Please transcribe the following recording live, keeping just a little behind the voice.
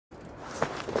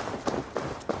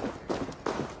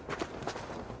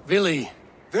Willy.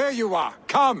 There you are.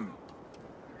 Come.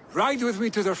 Ride with me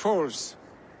to the falls.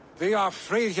 They are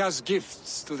Freyja's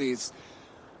gifts to these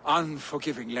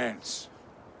unforgiving lands.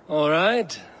 All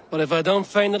right. But if I don't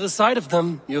faint at the sight of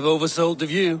them, you've oversold the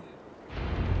view.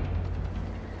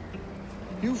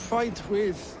 You fight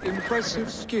with impressive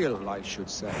skill, I should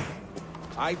say.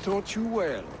 I taught you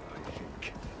well, I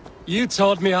think. You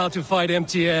taught me how to fight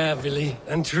empty air, Willy,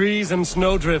 and trees and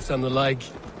snowdrift and the like.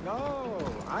 No,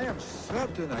 I am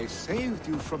certain I saved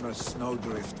you from a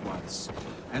snowdrift once,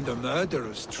 and a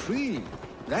murderous tree.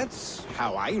 That's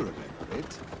how I remember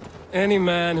it. Any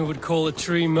man who would call a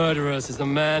tree murderous is a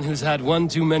man who's had one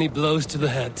too many blows to the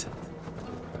head.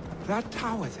 That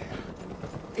tower there,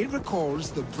 it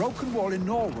recalls the broken wall in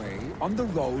Norway on the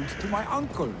road to my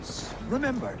uncle's.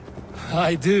 Remember?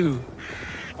 I do.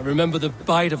 I remember the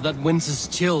bite of that winter's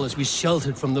chill as we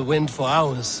sheltered from the wind for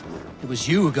hours. It was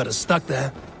you who got us stuck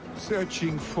there.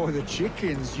 Searching for the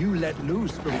chickens you let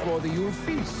loose before the Yule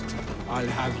feast. I'll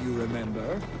have you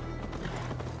remember.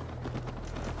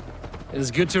 It's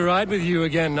good to ride with you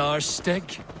again,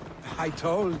 Arstick. I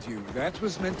told you, that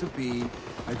was meant to be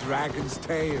a dragon's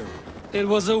tail. It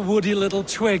was a woody little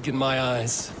twig in my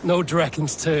eyes. No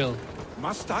dragon's tail.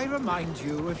 Must I remind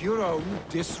you of your own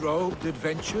disrobed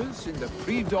adventures in the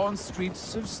pre-dawn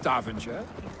streets of Stavanger?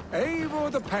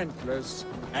 Eivor the Pantless,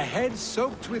 a head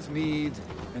soaked with mead,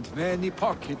 and many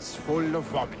pockets full of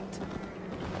vomit.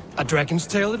 A dragon's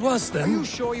tail it was, Are then? you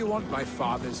sure you want my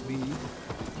father's mead?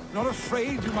 Not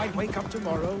afraid you might wake up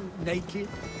tomorrow, naked,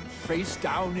 face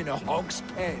down in a hog's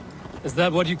pen? Is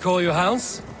that what you call your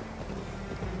house?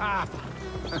 Ah!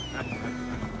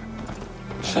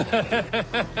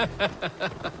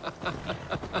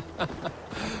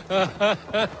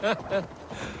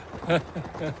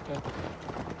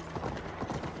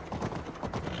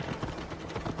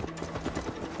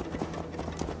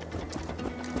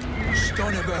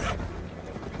 Stoneberg!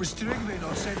 Was Trygve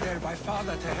not sent there by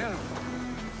father to help?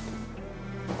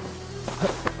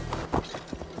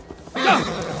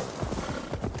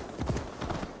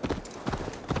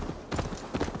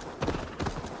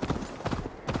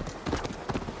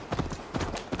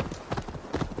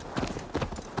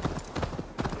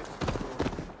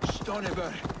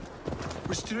 Stoneberg!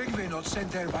 Was Trygve not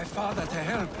sent there by father to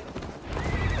help?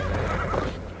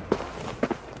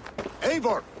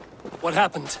 Eivor! What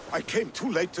happened? I came too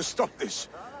late to stop this.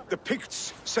 The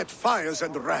Picts set fires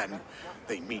and ran.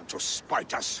 They mean to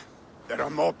spite us. There are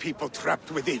more people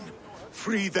trapped within.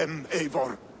 Free them,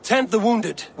 Eivor. Tend the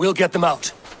wounded. We'll get them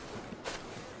out.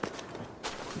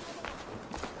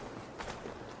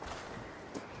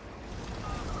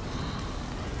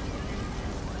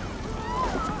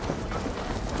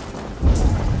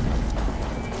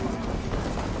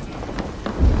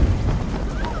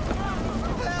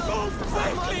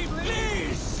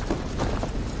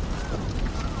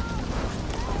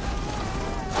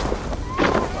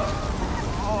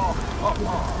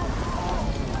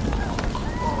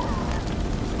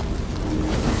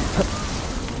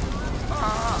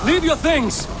 Leave your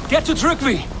things! Get to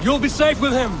Trygve! You'll be safe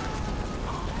with him!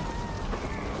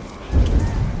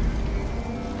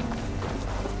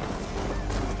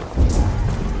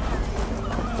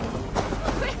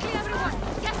 Quickly, everyone!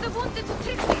 Get the wounded to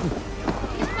Trygve!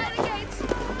 He's by the gates!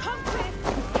 Come quick!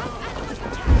 Help anyone you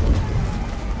can!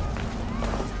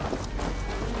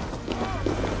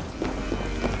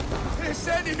 Is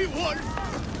anyone?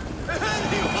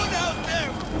 Anyone out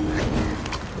there?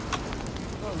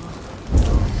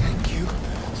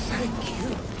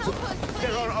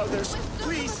 There are others.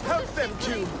 Please help them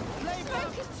too.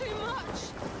 Smoke is too much!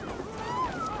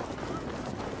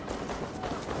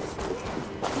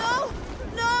 No!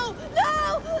 No!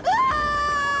 No!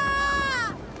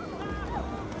 Ah!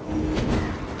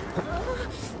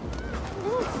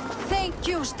 Thank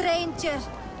you, stranger.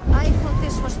 I thought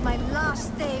this was my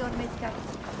last day on Midgard.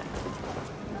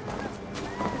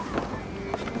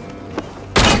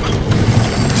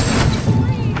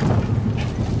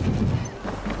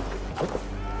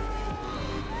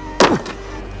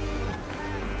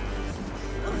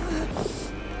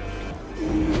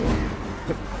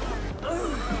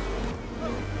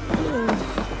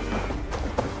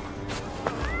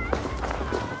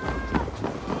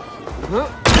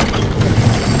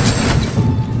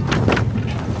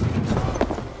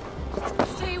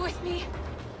 Stay with me.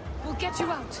 We'll get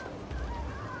you out.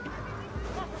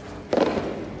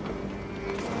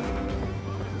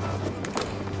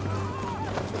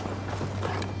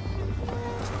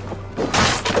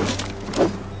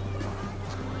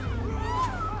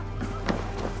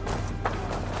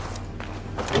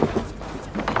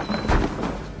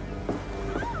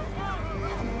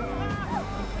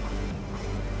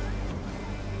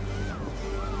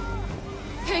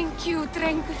 Thank you,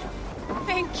 Drengur.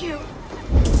 Thank you.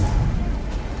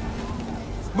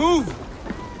 Move!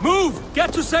 Move!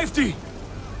 Get to safety!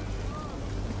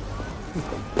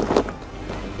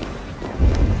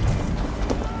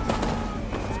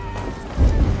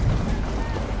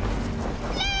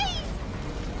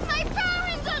 My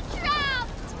parents are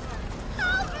trapped!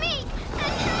 Help me!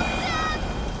 And help them!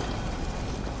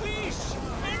 Please!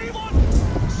 Anyone!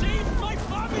 Save my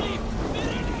family!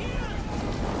 They're in here!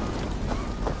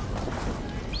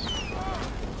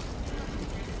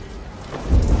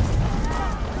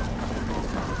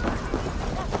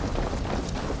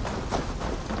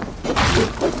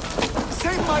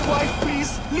 Save my wife,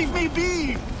 please! Leave me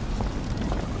be!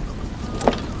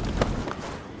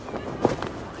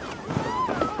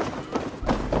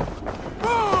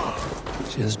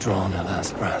 She has drawn her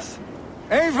last breath.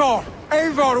 Eivor!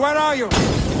 Eivor, where are you?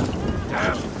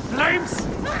 Damn flames!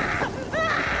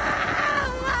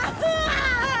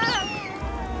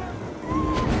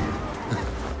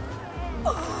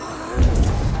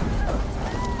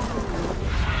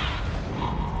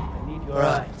 I need your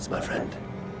eyes, my friend.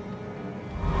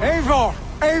 Eivor!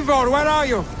 Eivor, where are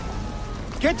you?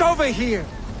 Get over here!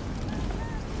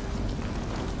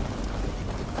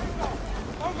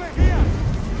 Over here!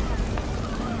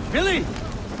 Billy!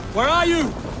 Where are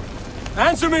you?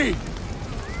 Answer me!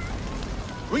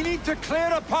 We need to clear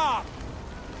a path!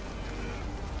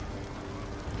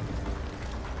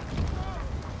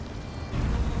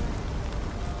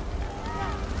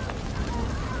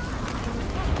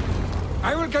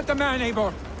 I will get the man,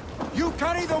 Eivor. You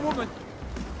carry the woman.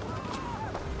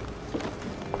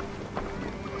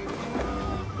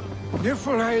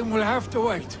 Niflheim will have to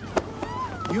wait.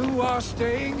 You are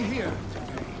staying here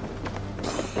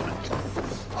today.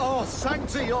 Oh,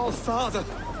 sanctity, all father!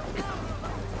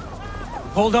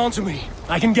 Hold on to me.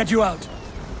 I can get you out.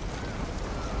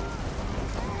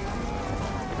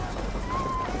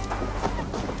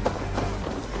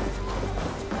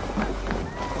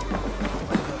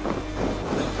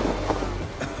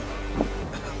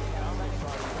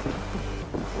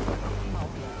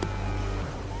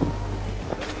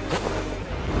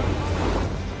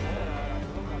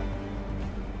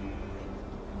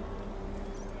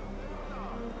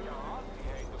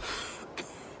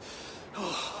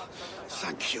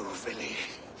 Thank you, Vili.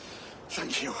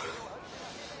 Thank you.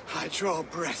 I draw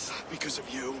breath because of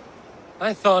you.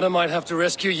 I thought I might have to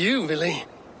rescue you, Billy.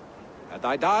 Had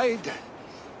I died,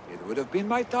 it would have been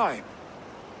my time.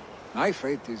 My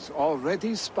fate is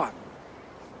already spun.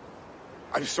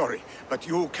 I'm sorry, but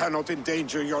you cannot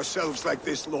endanger yourselves like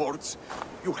this, lords.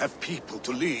 You have people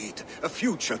to lead, a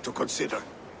future to consider.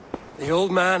 The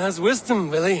old man has wisdom,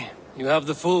 Billy. You have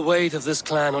the full weight of this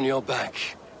clan on your back.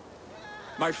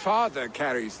 My father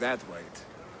carries that weight.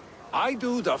 I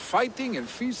do the fighting and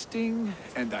feasting,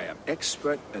 and I am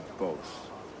expert at both.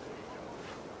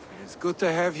 It's good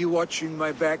to have you watching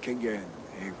my back again,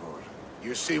 Eivor.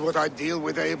 You see what I deal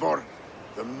with, Eivor?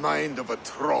 The mind of a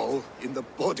troll in the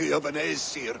body of an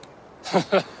Aesir.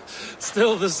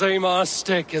 Still the same arse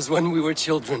stick as when we were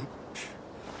children.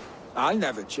 I'll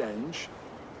never change.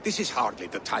 This is hardly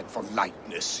the time for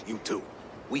lightness, you two.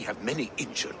 We have many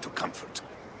injured to comfort.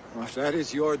 Well, that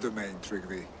is your domain,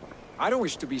 Tryggvi. I don't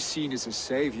wish to be seen as a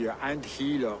savior and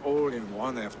healer all in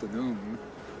one afternoon.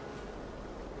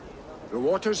 The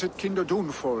waters at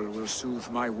Kinderdunfol will soothe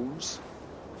my wounds.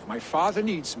 If my father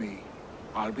needs me,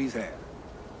 I'll be there.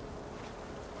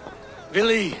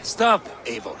 Billy, stop!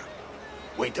 Eivor,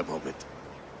 wait a moment.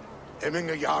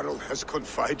 Emminga Jarl has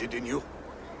confided in you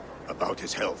about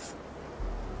his health.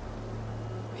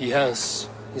 He has.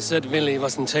 He said Billy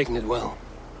wasn't taking it well.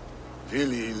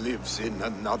 Vili lives in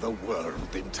another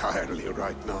world entirely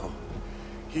right now.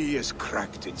 He is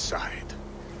cracked inside,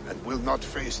 and will not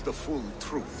face the full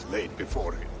truth laid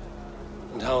before him.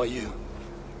 And how are you?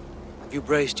 Have you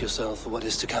braced yourself for what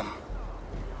is to come?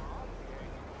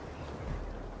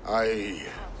 I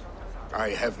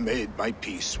have made my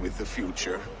peace with the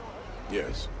future.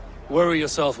 Yes. Worry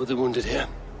yourself with the wounded here.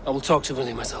 I will talk to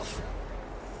Billy myself.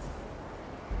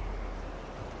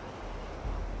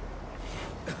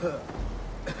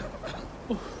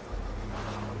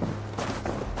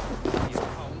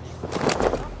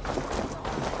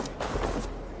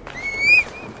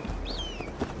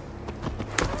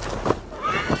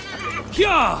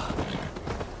 Yeah!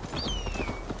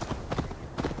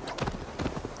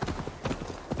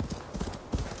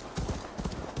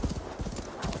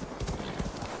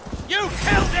 You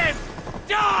killed him!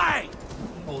 Die!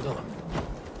 Hold on.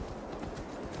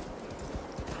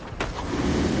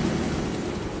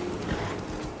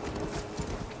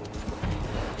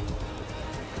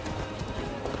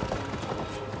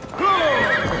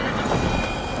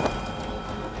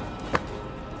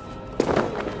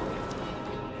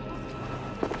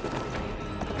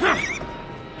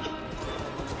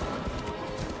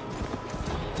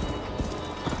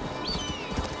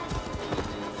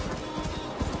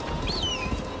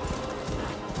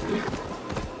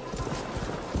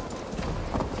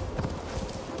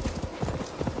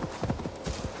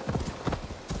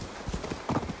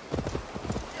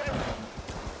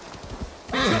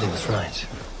 was right.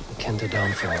 The Kender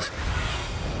downfalls.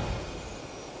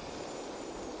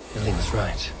 Billy was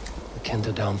right. The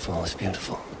Kender downfall is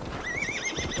beautiful.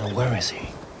 Now where is he?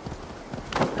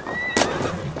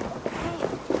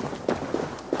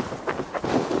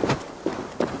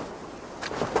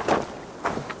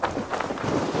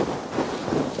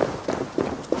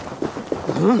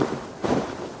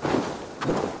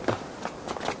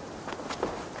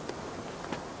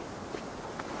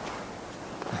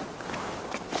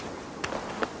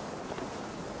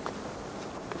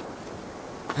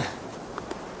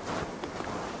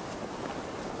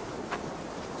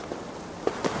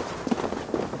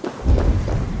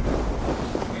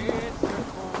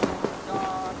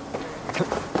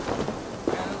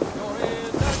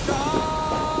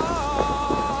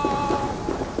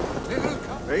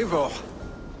 Eivor,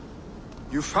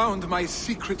 you found my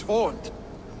secret haunt.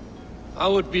 I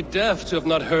would be deaf to have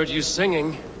not heard you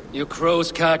singing. Your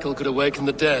crow's cackle could awaken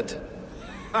the dead.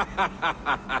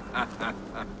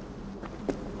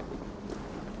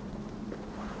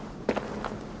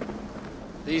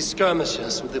 These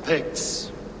skirmishes with the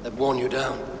pigs that worn you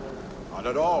down. Not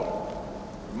at all.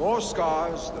 The more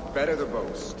scars, the better the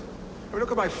boast. But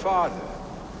look at my father.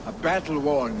 A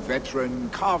battle-worn veteran,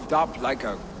 carved up like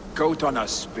a goat on a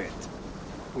spit.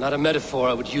 Not a metaphor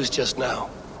I would use just now.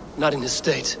 Not in his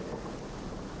state.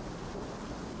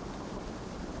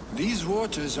 These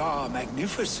waters are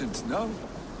magnificent, no?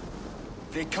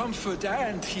 They comfort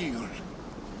and heal.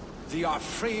 They are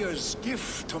Freya's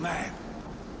gift to man.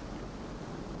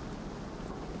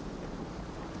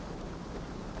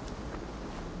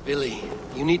 Billy,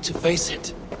 you need to face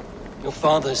it. Your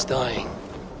father's dying.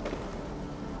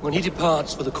 When he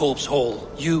departs for the Corpse Hall,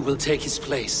 you will take his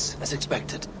place, as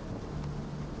expected.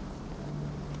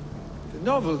 The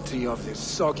novelty of this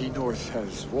soggy north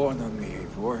has worn on me,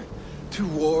 Eivor. Too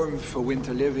warm for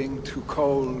winter living, too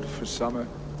cold for summer.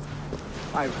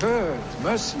 I've heard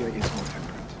Mercia is more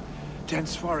temperate.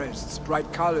 Dense forests,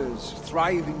 bright colors,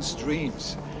 thriving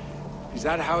streams. Is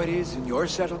that how it is in your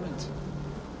settlement?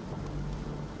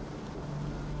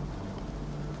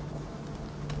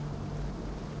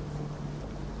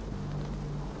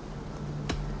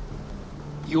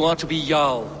 You are to be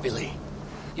Jarl, Billy.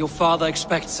 Your father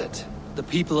expects it. The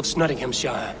people of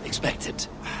Nottinghamshire expect it.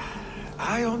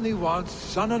 I only want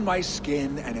sun on my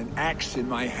skin and an axe in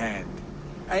my hand.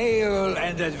 Ale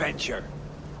and adventure.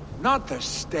 Not the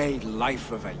staid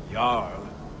life of a Jarl.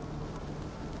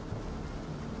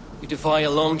 You defy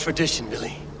a long tradition,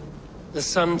 Billy. The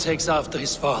son takes after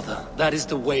his father. That is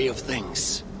the way of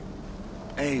things.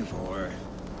 Eivor.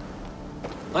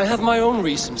 I have my own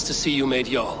reasons to see you made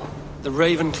Jarl. The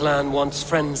Raven clan wants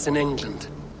friends in England,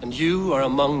 and you are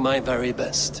among my very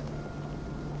best.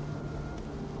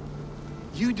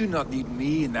 You do not need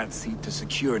me in that seat to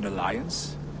secure an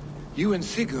alliance. You and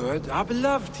Sigurd are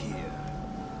beloved here.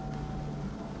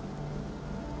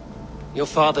 Your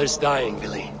father's dying,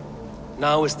 Billy.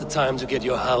 Now is the time to get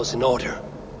your house in order.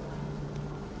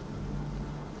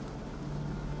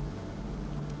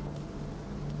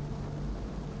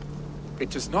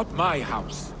 It is not my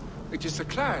house. It is the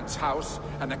clan's house,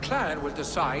 and the clan will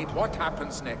decide what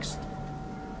happens next.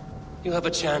 You have a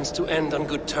chance to end on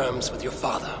good terms with your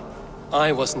father.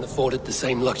 I wasn't afforded the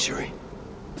same luxury.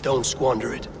 Don't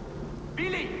squander it.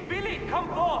 Billy! Billy, come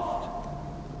fast!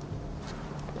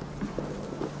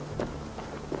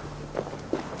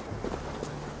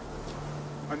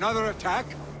 Another attack?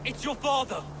 It's your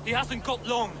father! He hasn't got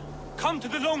long! Come to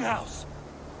the Longhouse!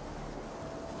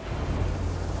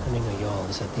 Hunting a Jarl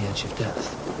is at the edge of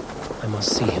death. I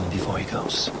must see him before he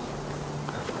goes.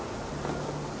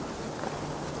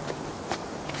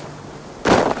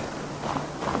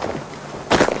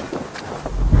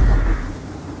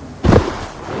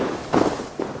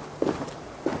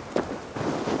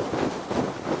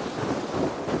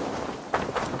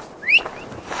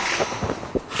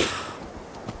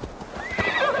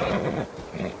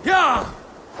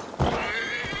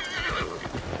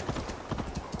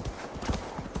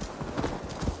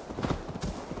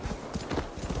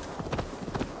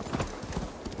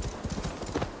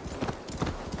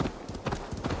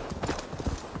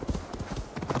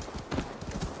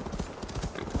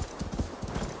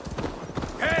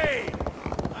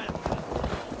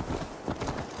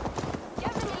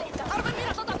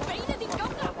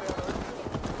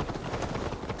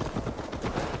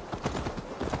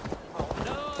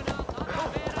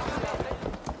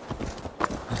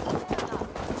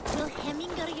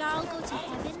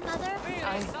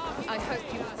 I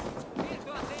hope you...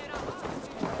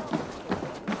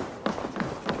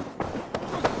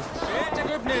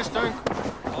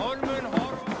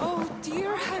 Oh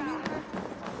dear Heminger,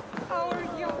 how are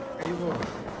you?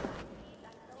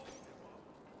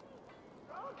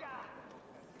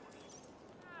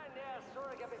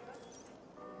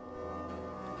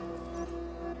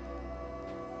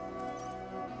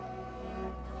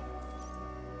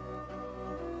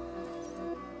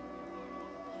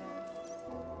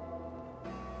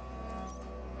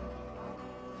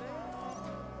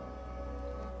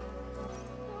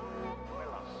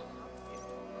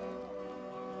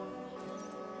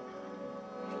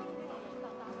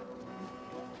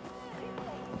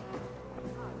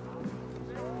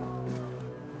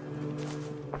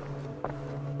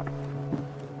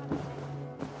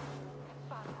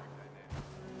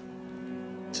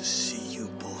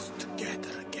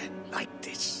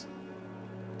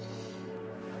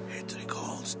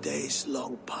 days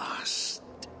long past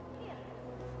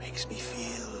makes me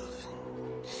feel...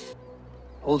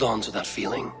 Hold on to that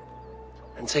feeling,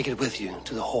 and take it with you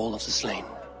to the Hall of the Slain.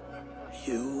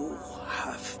 You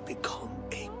have become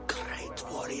a great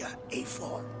warrior,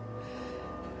 Eivor.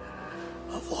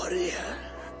 A warrior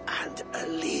and a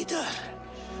leader.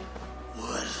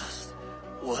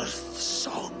 Worth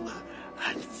song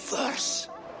and verse.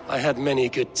 I had many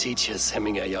good teachers,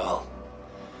 Hemingway Jarl.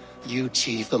 You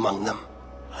chief among them.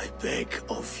 I beg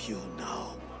of you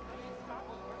now,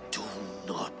 do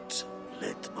not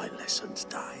let my lessons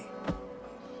die.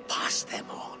 Pass them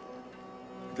on.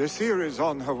 The seer is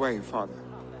on her way, Father.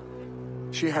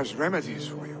 She has remedies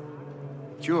for you.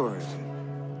 Cures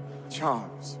and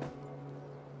charms.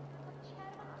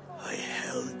 I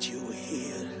held you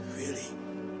here, really.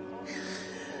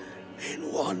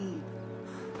 In one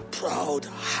proud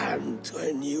hand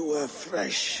when you were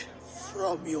fresh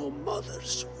from your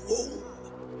mother's womb.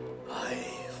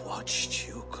 I've watched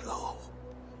you grow.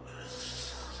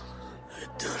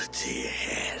 A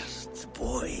dirty-haired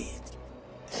boy,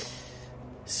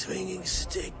 swinging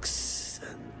sticks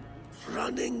and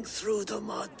running through the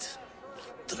mud,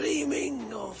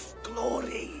 dreaming of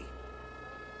glory.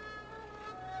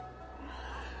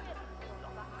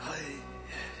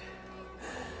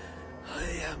 I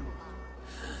am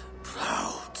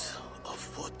proud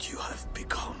of what you have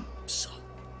become, son.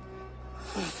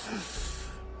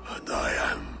 And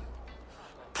I am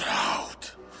proud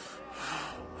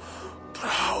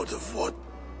of what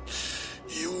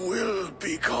you will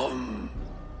become.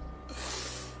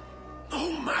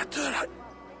 No matter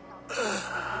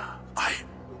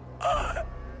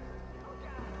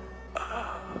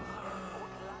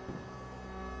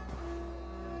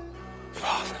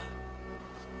Father.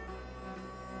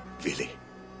 Willi.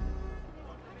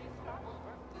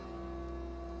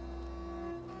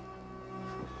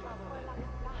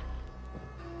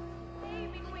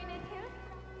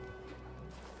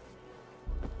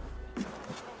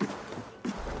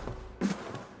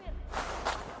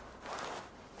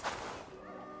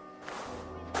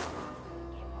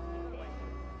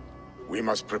 We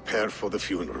must prepare for the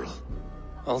funeral.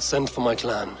 I'll send for my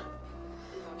clan.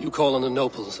 You call on the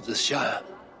nobles of this shire.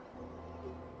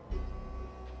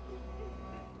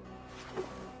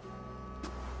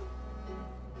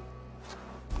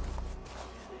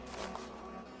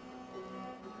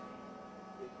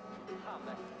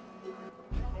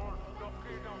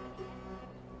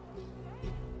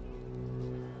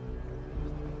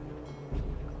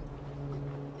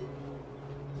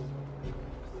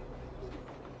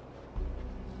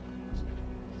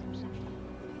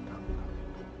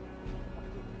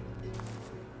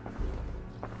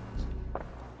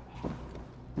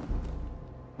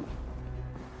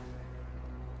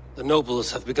 The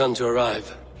nobles have begun to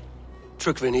arrive.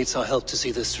 Trukvi needs our help to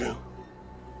see this through.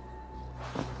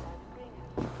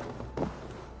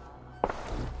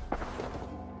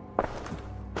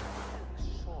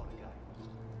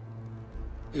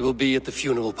 We will be at the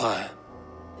funeral pyre,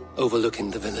 overlooking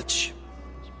the village.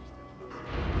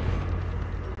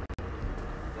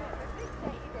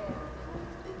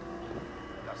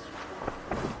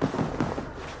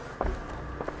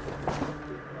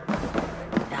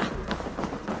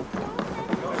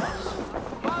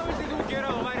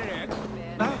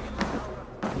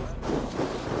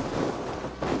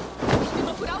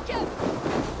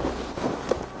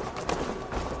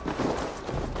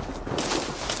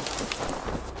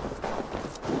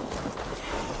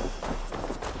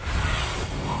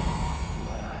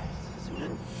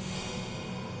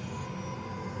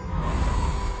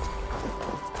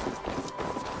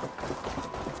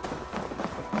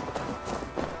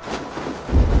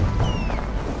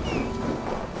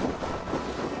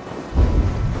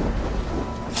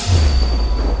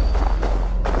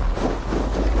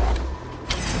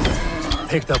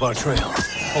 Picked up our trail.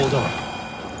 Hold on.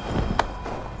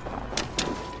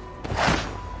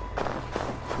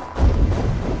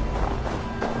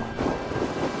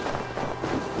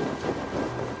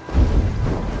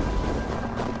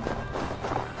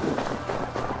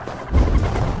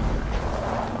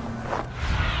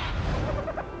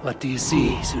 What do you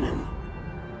see, Sunan?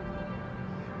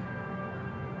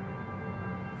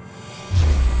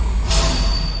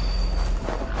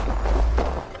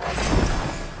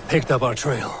 Picked up our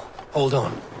trail. Hold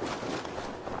on.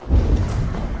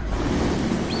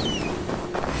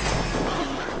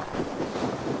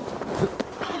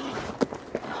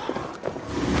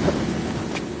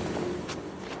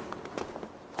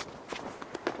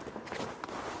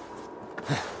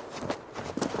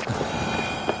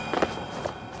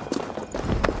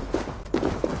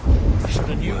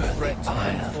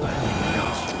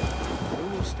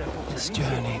 This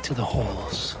journey to the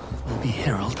halls will be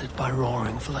heralded by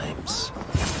roaring flames.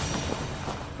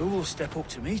 Who will step up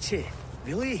to meet it?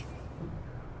 Really?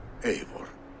 Eivor.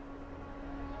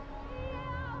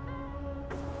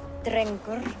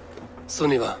 Drengur.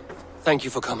 Sunniva, thank you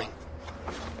for coming.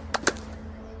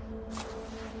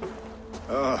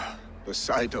 The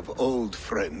sight of old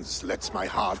friends lets my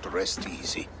heart rest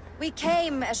easy. We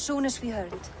came as soon as we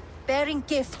heard, bearing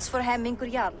gifts for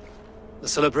Hemmingur Jarl. The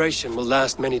celebration will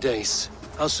last many days.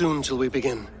 How soon till we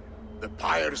begin? The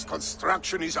pyre's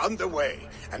construction is underway,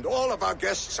 and all of our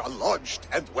guests are lodged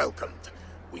and welcomed.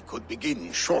 We could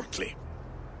begin shortly.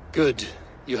 Good.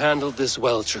 You handled this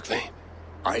well, Tryggvi.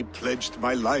 I pledged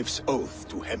my life's oath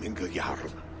to Hemmingur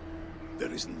Jarl.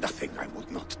 There is nothing I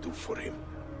would not do for him.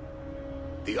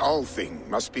 The Althing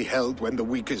must be held when the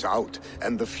week is out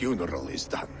and the funeral is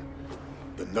done.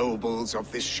 The nobles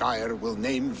of this shire will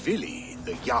name Vili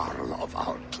the Jarl of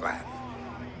our clan.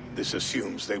 This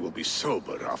assumes they will be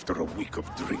sober after a week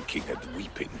of drinking and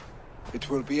weeping. It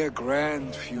will be a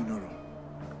grand funeral.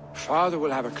 Father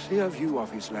will have a clear view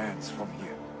of his lands from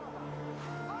here.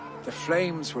 The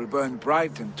flames will burn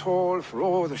bright and tall for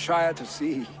all the Shire to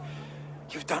see.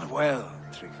 You've done well,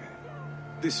 Tryggvi.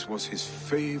 This was his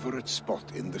favorite spot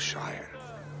in the Shire.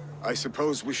 I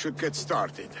suppose we should get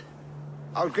started.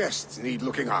 Our guests need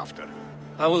looking after.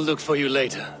 I will look for you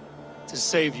later, to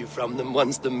save you from them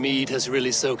once the mead has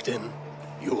really soaked in.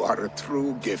 You are a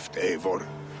true gift, Eivor.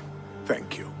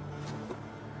 Thank you.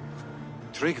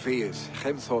 Tryggvi is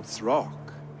Hemthorp's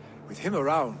rock. With him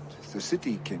around, the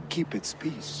city can keep its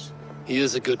peace. He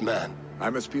is a good man. I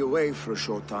must be away for a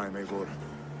short time, Eivor.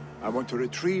 I want to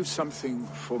retrieve something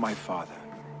for my father.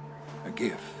 A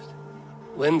gift.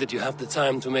 When did you have the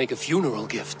time to make a funeral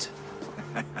gift?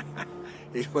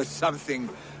 It was something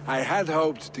I had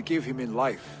hoped to give him in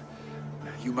life.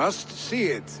 You must see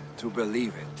it to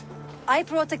believe it. I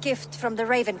brought a gift from the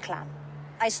Raven clan.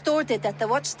 I stored it at the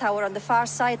watchtower on the far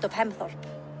side of Hemthorp.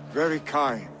 Very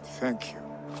kind, thank you.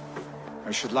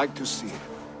 I should like to see it.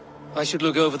 I should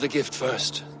look over the gift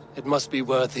first. It must be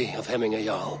worthy of Hemmingur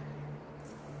Jarl.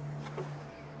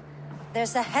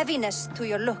 There's a heaviness to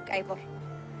your look, Eivor.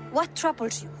 What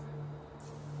troubles you?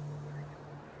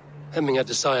 Hemmingur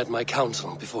desired my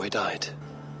counsel before he died.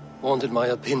 Wanted my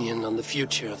opinion on the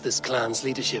future of this clan's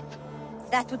leadership.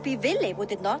 That would be Vili,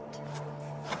 would it not?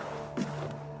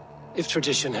 If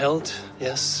tradition held,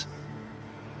 yes.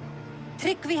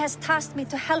 Tryggvi has tasked me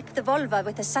to help the Volva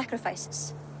with the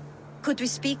sacrifices. Could we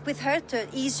speak with her to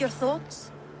ease your thoughts?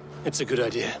 It's a good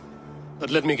idea. But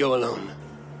let me go alone.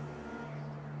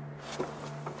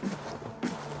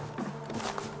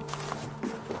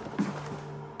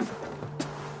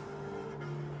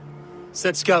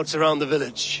 Set scouts around the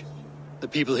village. The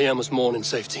people here must mourn in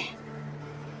safety.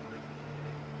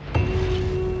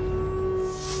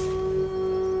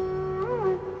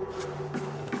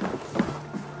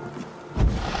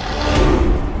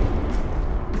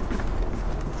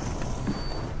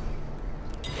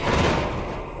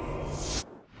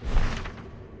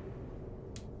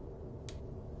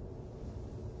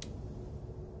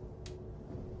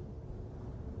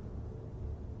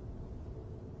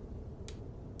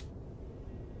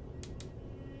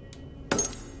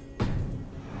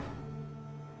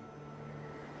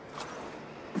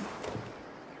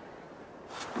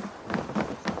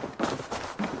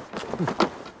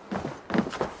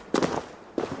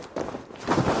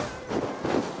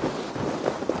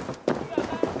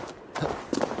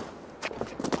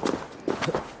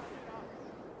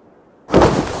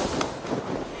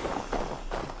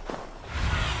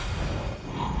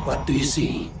 What do you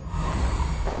see?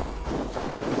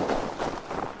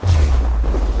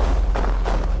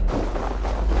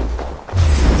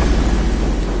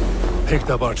 Picked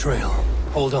up our trail.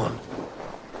 Hold on.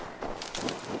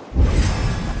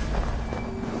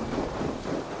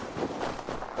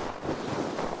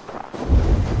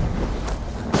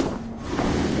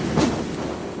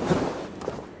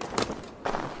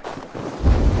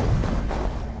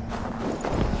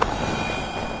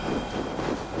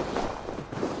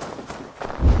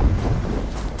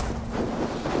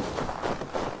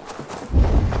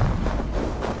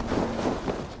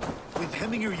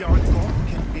 Hemmingur Jarl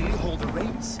can Vili hold a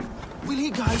race? Will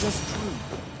he guide us through?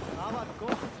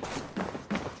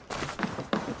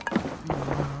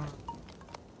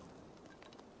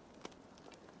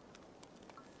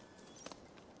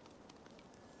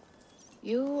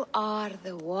 You are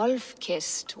the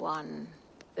wolf-kissed one,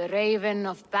 the raven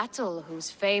of battle whose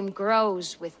fame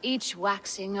grows with each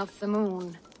waxing of the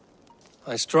moon.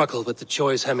 I struggle with the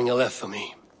choice Hemmingur left for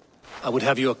me. I would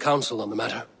have your counsel on the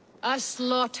matter. A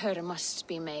slaughter must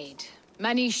be made.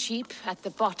 Many sheep at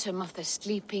the bottom of the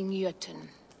sleeping Jötun,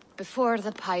 before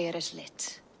the pyre is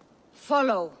lit.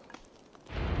 Follow.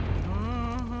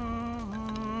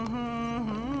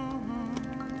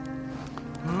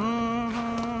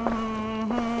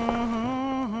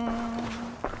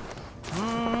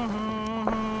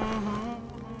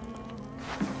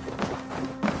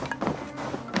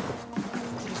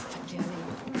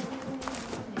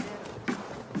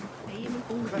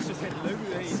 Hversu þeir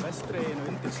lögðu í vestreginu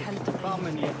undir sig, það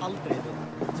mun ég aldrei við.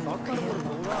 Stakar voru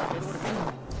góða, þeir voru fín.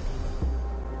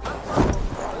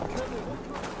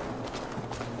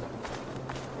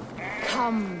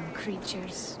 Come,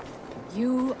 creatures.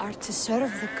 You are to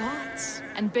serve the gods,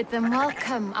 and bid them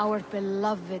welcome our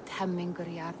beloved Hemmingur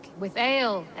Jarl, with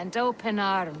ale and open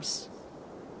arms.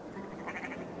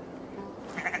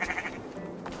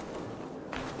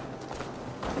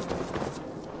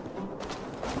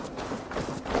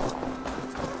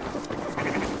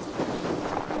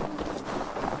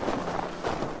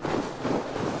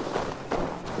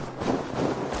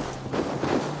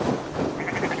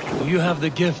 You have the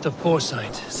gift of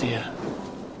foresight, Seer.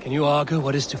 Can you argue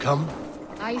what is to come?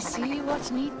 I see what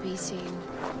need be seen,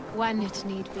 when it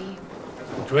need be.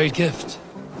 A great gift.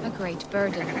 A great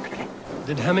burden.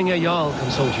 Did Hemmingur Jarl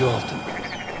consult you often?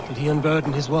 Did he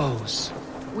unburden his woes?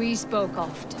 We spoke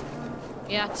often.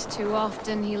 Yet too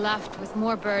often he left with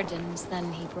more burdens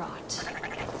than he brought.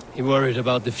 He worried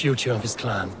about the future of his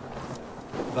clan.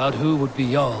 About who would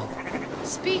be Jarl.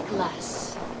 Speak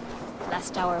less,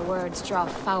 lest our words draw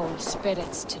foul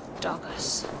spirits to dog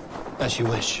us. As you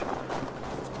wish.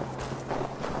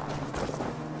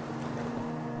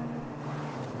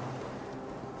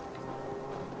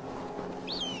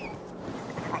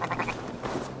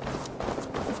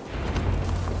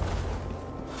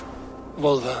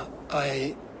 Volva,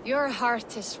 Your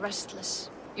heart is restless.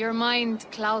 Your mind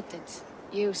clouded.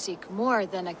 You seek more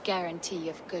than a guarantee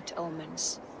of good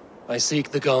omens. I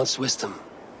seek the gods' wisdom.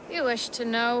 You wish to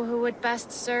know who would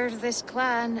best serve this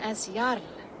clan as Jarl.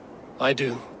 I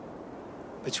do.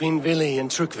 Between Vili and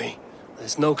Trukvi,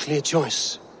 there's no clear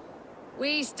choice.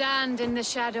 We stand in the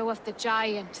shadow of the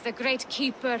giant, the great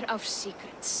keeper of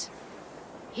secrets.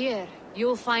 Here,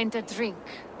 you'll find a drink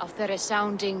of the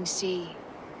resounding sea.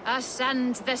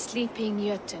 Ascend the sleeping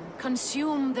Jötun,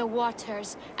 consume the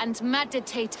waters, and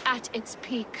meditate at its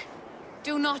peak.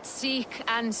 Do not seek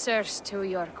answers to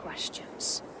your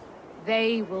questions.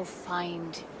 They will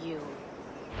find you.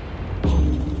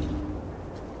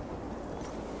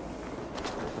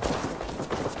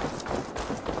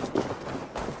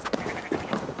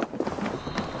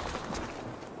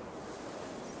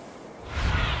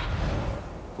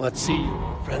 What see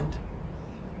you, friend?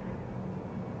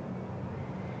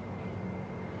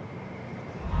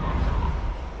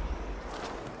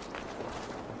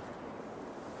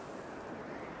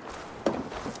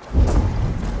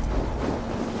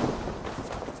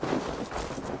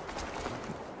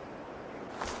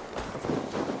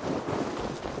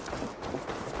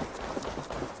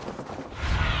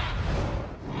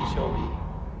 Show me.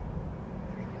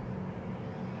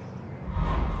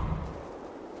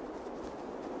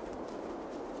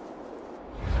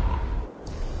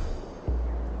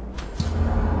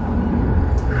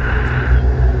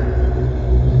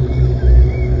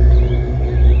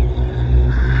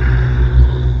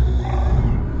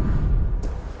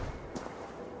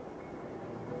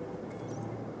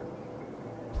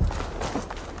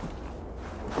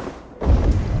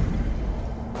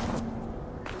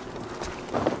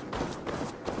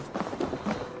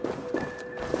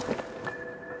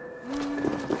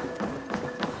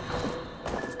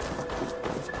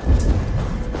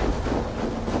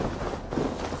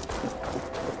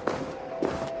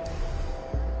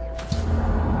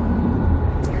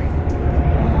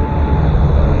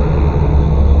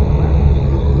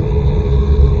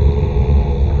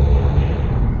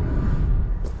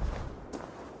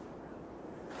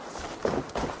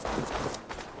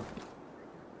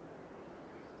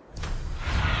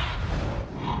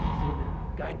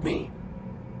 Guide me.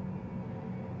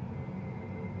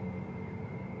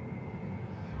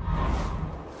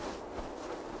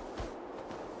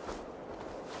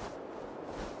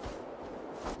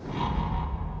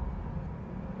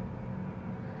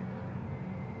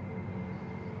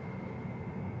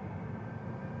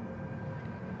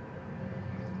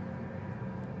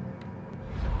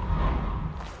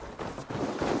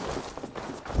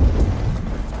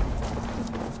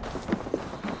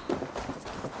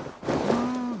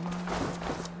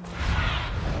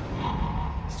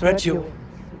 Stretch you.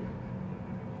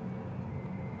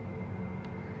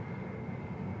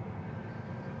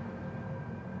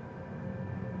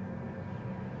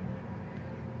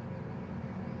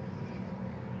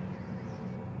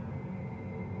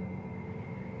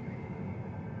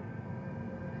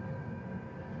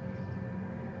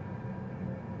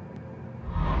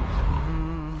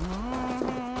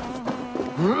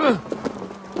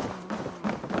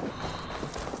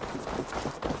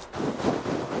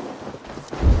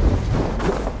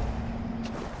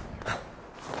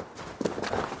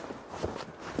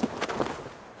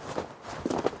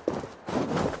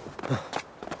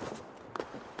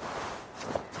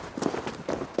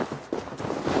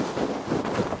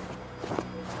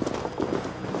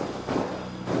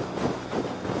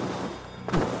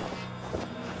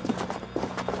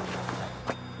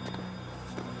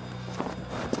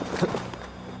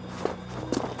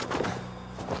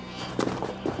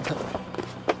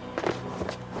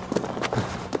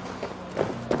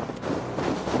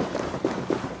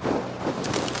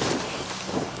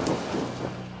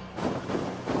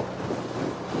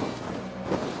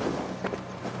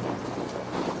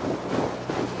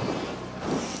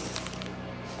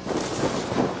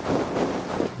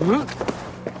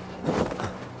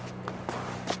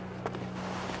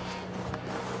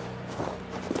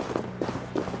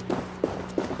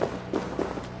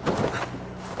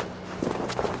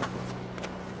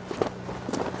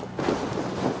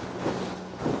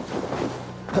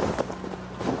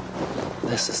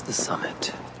 This is the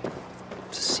summit.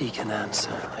 To seek an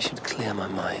answer, I should clear my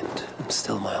mind and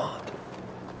still my heart.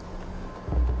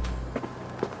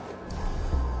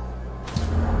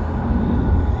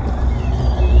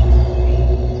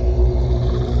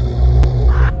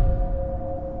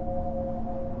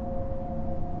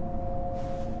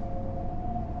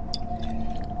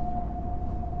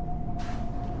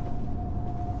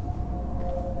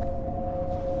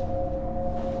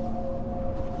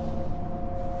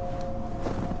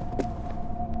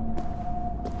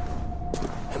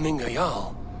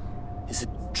 Jarl, is it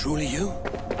truly you?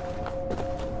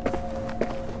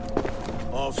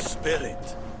 Of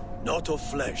spirit, not of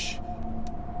flesh.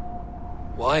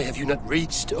 Why have you not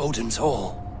reached Odin's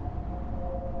Hall?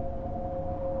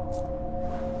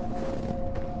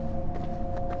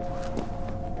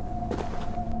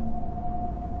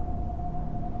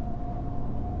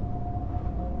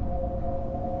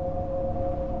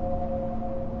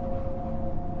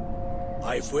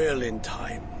 I will in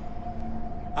time.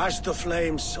 As the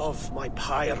flames of my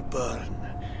pyre burn,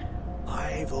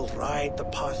 I will ride the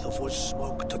path of wood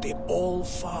smoke to the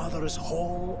All-Father's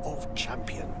Hall of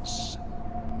Champions.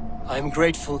 I am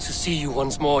grateful to see you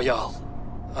once more, Jarl.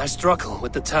 I struggle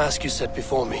with the task you set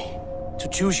before me. To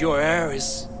choose your heir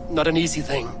is not an easy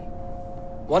thing.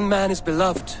 One man is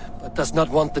beloved, but does not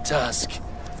want the task.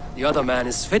 The other man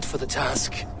is fit for the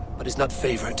task, but is not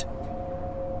favored.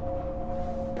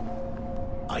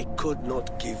 I could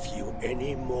not give you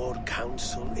any more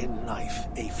counsel in life,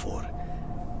 Eivor.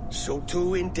 So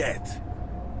too in death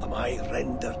am I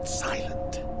rendered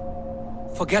silent.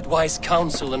 Forget wise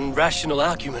counsel and rational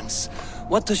arguments.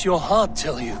 What does your heart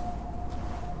tell you?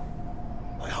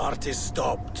 My heart is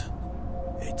stopped.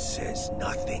 It says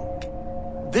nothing.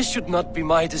 This should not be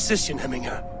my decision,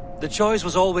 Hemminger. The choice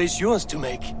was always yours to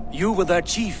make. You were their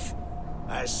chief.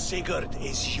 As Sigurd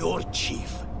is your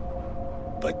chief.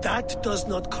 But that does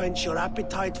not quench your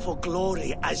appetite for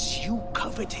glory as you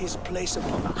covet his place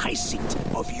upon the high seat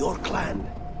of your clan.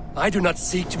 I do not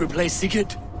seek to replace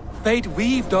Sigurd. Fate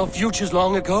weaved our futures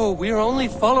long ago. We are only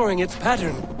following its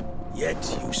pattern.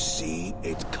 Yet you see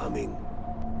it coming.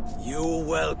 You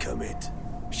welcome it.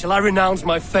 Shall I renounce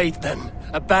my faith then?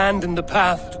 Abandon the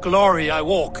path to glory I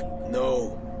walk?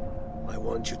 No. I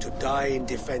want you to die in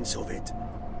defense of it.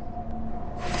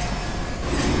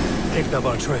 Picked up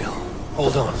our trail.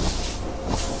 Hold on.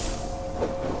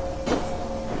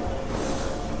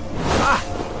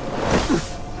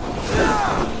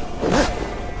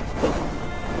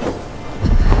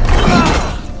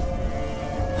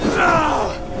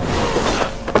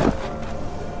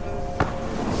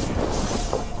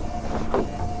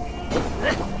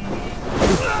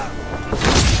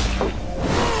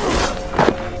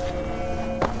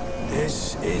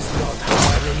 This is not how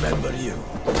I remember you.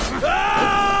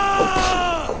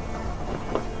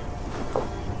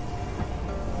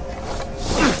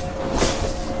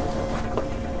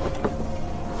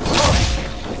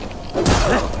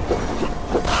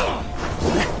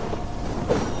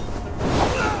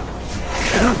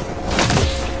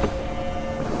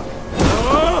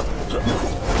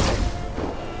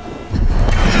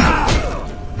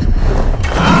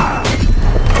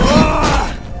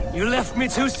 Me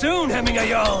too soon, Hemminger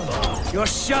Jarl. Your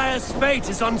Shire's fate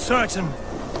is uncertain.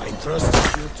 I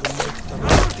trusted you to make the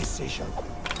right decision.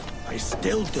 I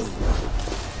still do.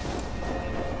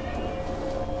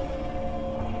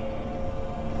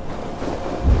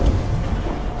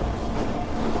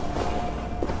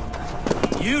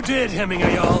 You did,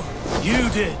 Hemminger Jarl. You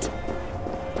did.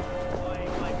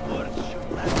 My words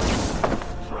should land.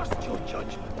 Trust your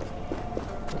judgment.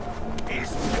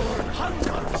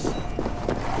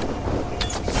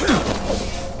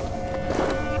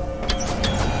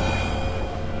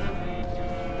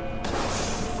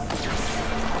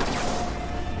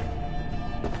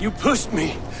 You pushed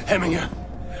me, Hemminger.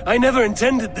 I never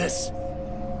intended this.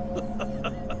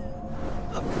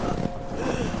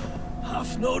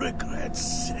 Have no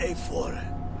regrets, Eivor.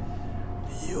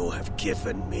 You have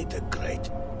given me the great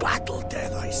battle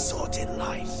death I sought in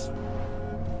life.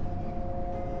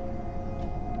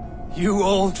 You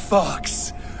old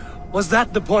fox. Was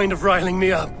that the point of riling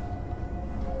me up?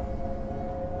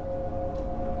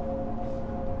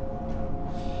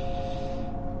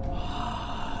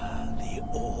 The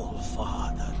Old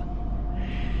Father.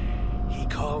 He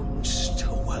comes to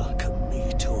welcome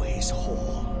me to his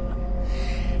hall.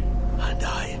 And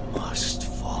I must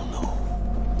follow.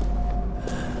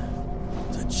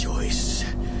 The choice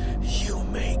you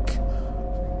make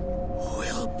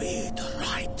will be the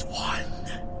right one.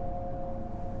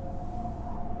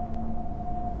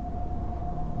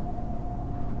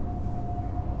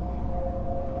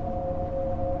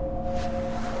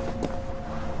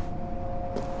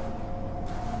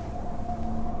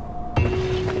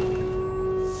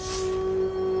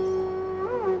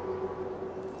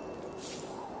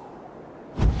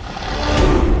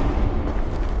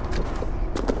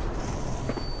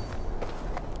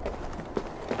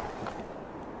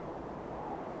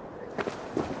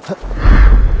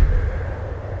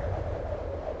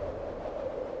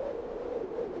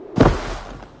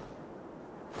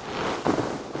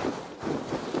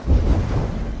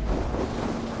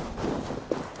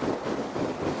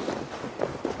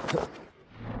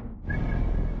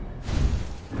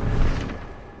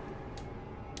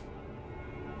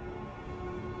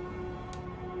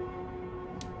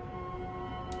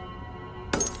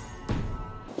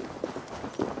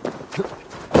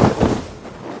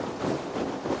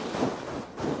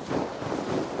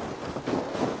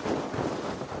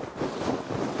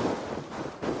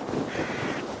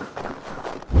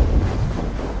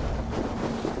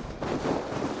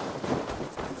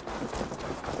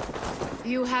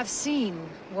 You have seen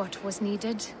what was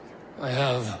needed? I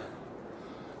have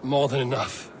more than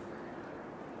enough.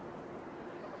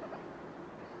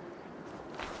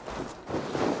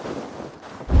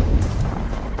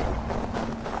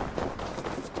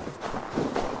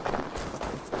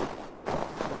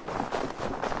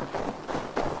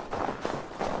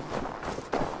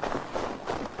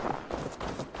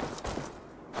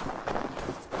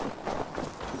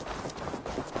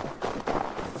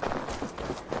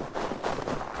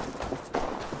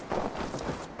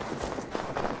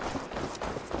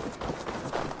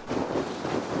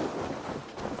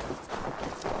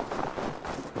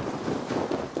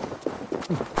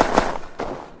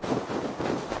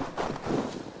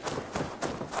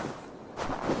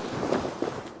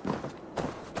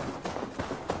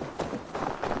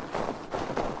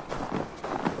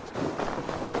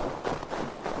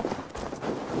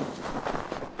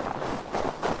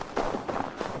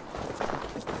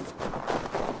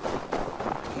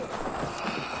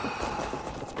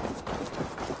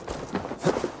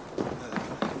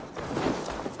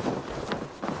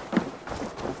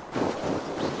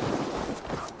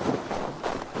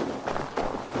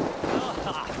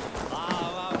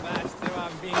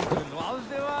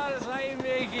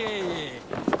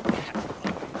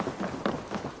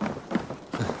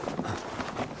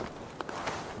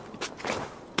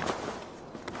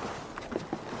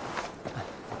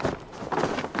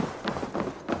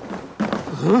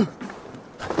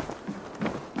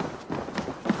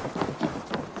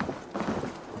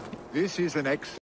 This is an